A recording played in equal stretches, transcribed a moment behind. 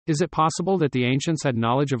Is it possible that the ancients had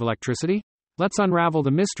knowledge of electricity? Let's unravel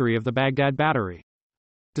the mystery of the Baghdad battery.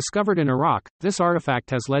 Discovered in Iraq, this artifact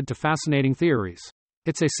has led to fascinating theories.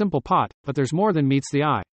 It's a simple pot, but there's more than meets the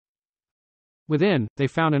eye. Within, they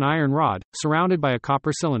found an iron rod, surrounded by a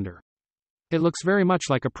copper cylinder. It looks very much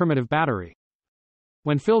like a primitive battery.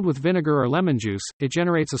 When filled with vinegar or lemon juice, it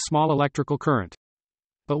generates a small electrical current.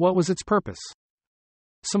 But what was its purpose?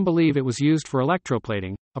 Some believe it was used for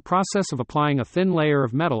electroplating, a process of applying a thin layer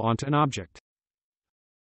of metal onto an object.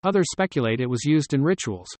 Others speculate it was used in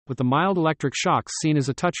rituals, with the mild electric shocks seen as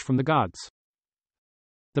a touch from the gods.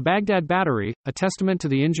 The Baghdad battery, a testament to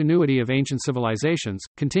the ingenuity of ancient civilizations,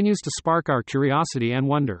 continues to spark our curiosity and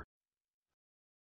wonder.